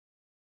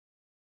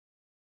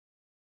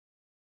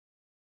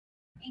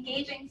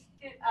engaging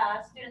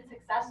student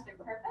success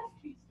through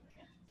purpose.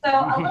 So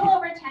a little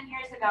over 10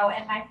 years ago,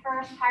 in my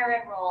first higher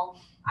ed role,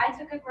 I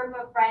took a group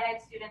of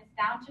bright-eyed students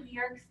down to New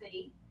York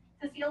City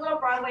to see a little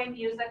Broadway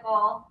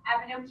musical,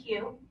 Avenue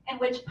Q, in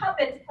which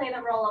puppets play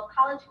the role of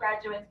college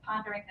graduates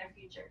pondering their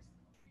futures.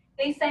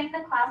 They sang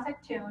the classic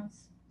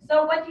tunes,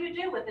 So What Do You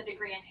Do with a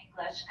Degree in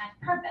English, and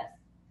Purpose.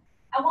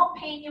 I won't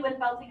pain you with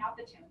belting out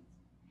the tunes.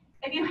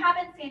 If you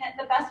haven't seen it,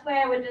 the best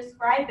way I would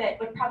describe it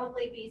would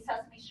probably be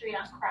Sesame Street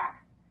on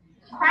crack.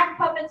 Crack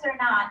puppets or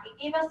not, it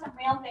gave us some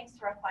real things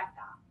to reflect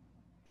on.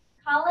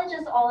 College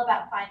is all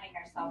about finding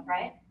yourself,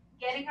 right?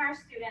 Getting our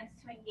students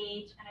to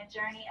engage in a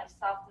journey of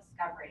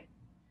self-discovery.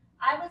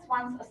 I was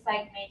once a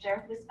psych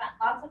major who spent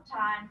lots of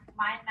time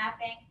mind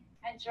mapping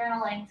and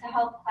journaling to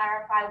help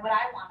clarify what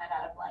I wanted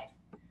out of life,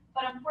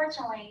 but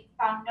unfortunately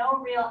found no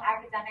real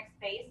academic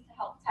space to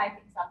help tie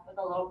things up with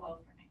a little bow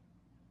for me.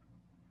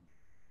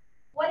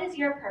 What is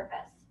your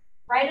purpose?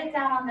 Write it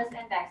down on this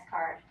index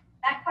card.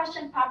 That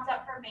question popped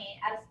up for me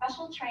at a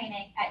special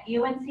training at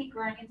UNC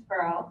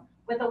Greensboro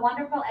with the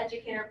wonderful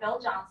educator Bill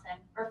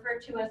Johnson,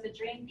 referred to as the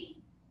Dream Dean.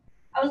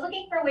 I was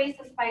looking for ways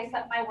to spice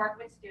up my work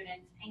with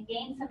students and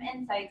gain some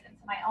insights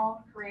into my own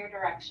career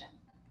direction.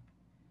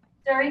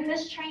 During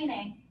this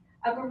training,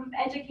 a group of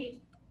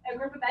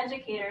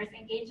educators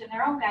engaged in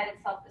their own guided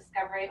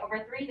self-discovery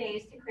over 3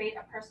 days to create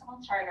a personal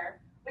charter,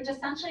 which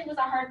essentially was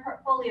a hard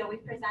portfolio we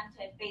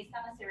presented based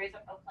on a series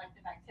of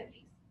reflective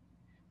activities.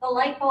 The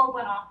light bulb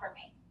went off for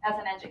me as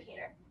an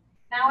educator.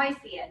 Now I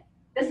see it.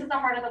 This is the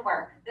heart of the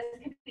work. This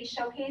can be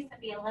showcased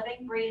and be a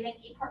living, breathing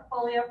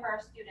e-portfolio for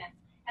our students.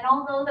 And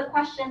although the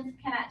questions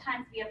can at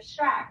times be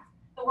abstract,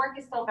 the work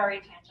is still very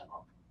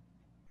tangible.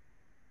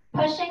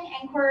 Pushing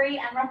inquiry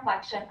and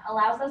reflection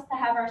allows us to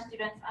have our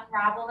students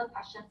unravel the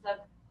questions of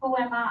who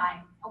am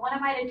I and what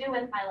am I to do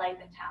with my life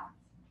and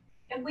talents?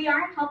 If we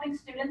aren't helping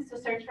students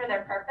to search for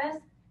their purpose,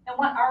 then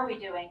what are we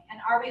doing? And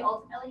are we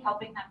ultimately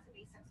helping them to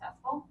be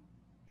successful?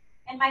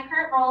 In my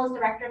current role as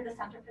director of the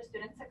Center for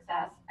Student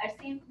Success, I've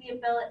seen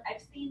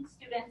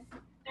students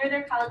through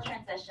their college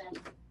transitions.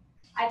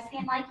 I've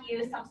seen, like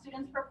you, some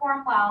students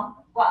perform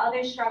well, while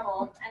others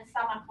struggle, and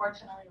some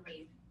unfortunately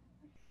leave.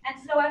 And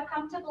so I've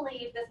come to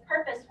believe this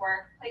purpose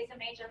work plays a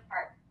major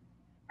part.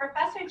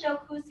 Professor Joe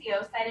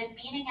Cusio cited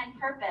meaning and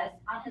purpose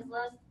on his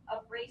list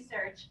of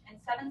research in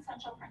 7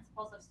 central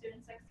principles of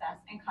student success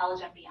in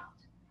college and beyond.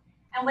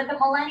 And with the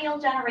millennial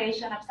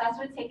generation obsessed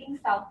with taking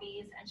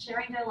selfies and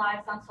sharing their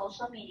lives on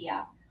social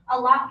media, a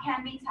lot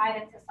can be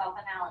tied into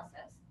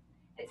self-analysis.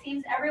 It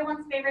seems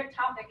everyone's favorite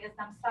topic is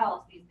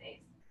themselves these days.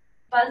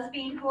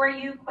 BuzzFeed Who Are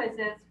You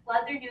quizzes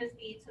flood their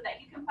newsfeed so that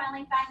you can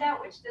finally find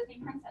out which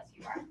Disney princess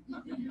you are.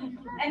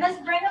 In the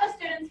spring of a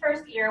student's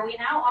first year, we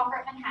now offer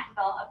at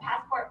Manhattanville a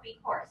Passport B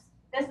course.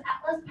 This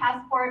Atlas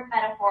Passport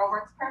metaphor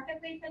works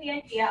perfectly for the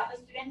idea of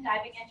a student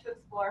diving in to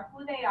explore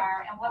who they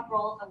are and what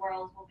role in the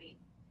world will be.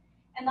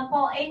 In the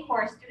Fall A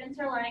course, students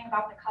are learning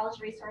about the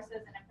college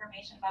resources and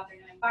information about their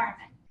new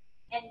environment.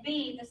 In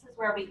B, this is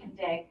where we can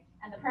dig,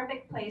 and the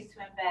perfect place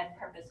to embed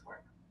purpose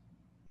work.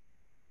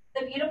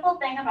 The beautiful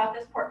thing about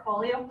this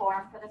portfolio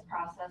form for this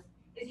process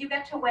is you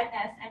get to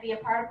witness and be a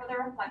part of the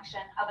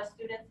reflection of a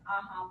student's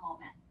aha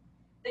moment.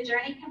 The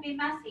journey can be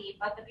messy,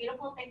 but the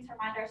beautiful thing to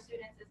remind our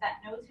students is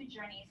that no 2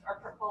 journeys or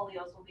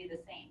portfolios will be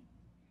the same.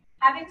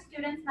 Having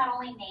students not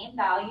only name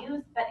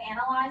values, but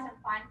analyze and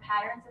find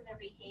patterns in their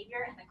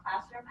behavior in the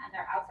classroom and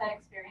their outside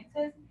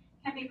experiences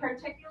can be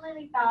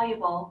particularly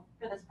valuable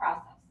for this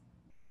process.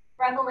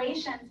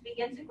 Revelations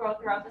begin to grow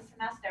throughout the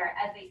semester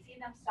as they see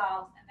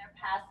themselves in their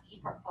past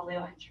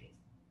e-portfolio entries.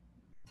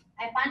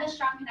 I find a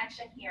strong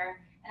connection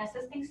here in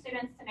assisting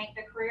students to make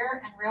the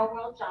career and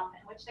real-world jump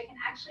in which they can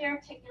actually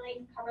articulate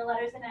in cover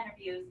letters and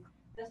interviews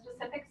the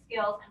specific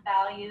skills and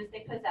values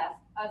they possess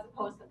as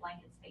opposed to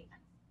blanket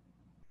statements.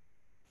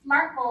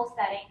 Smart goal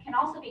setting can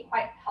also be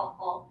quite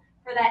helpful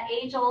for that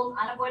age-old,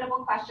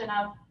 unavoidable question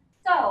of,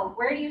 so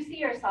where do you see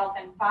yourself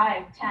in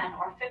 5, 10,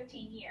 or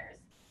 15 years?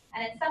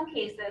 And in some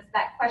cases,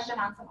 that question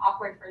on some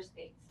awkward first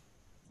dates.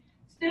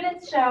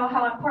 Studies show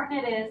how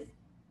important it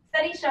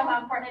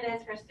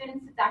is for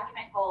students to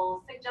document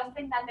goals,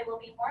 suggesting that they will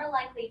be more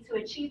likely to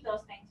achieve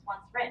those things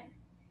once written.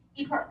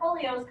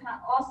 E-portfolios can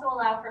also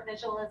allow for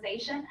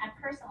visualization and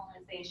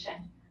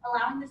personalization,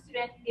 allowing the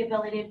student the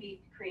ability to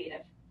be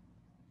creative.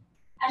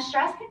 As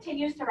stress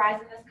continues to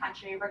rise in this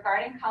country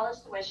regarding college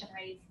tuition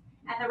rates,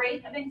 and the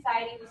rate of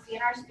anxiety we see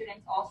in our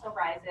students also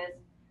rises,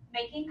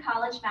 making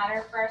college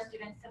matter for our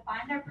students to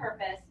find their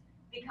purpose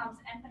becomes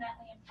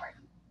infinitely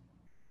important.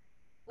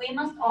 We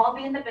must all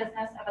be in the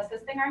business of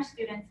assisting our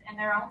students in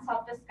their own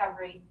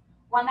self-discovery,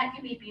 one that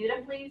can be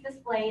beautifully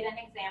displayed and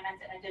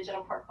examined in a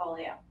digital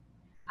portfolio.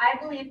 I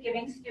believe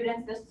giving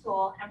students this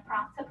tool and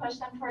prompt to push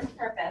them towards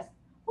purpose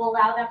will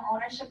allow them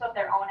ownership of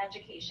their own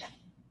education.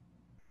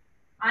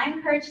 I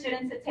encourage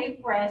students to take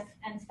risks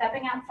and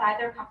stepping outside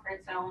their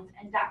comfort zones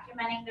and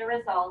documenting their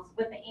results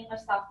with the aim of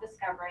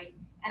self-discovery,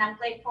 and I'm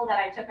grateful that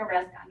I took a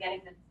risk on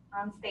getting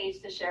on stage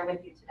to share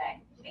with you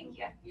today. Thank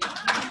you.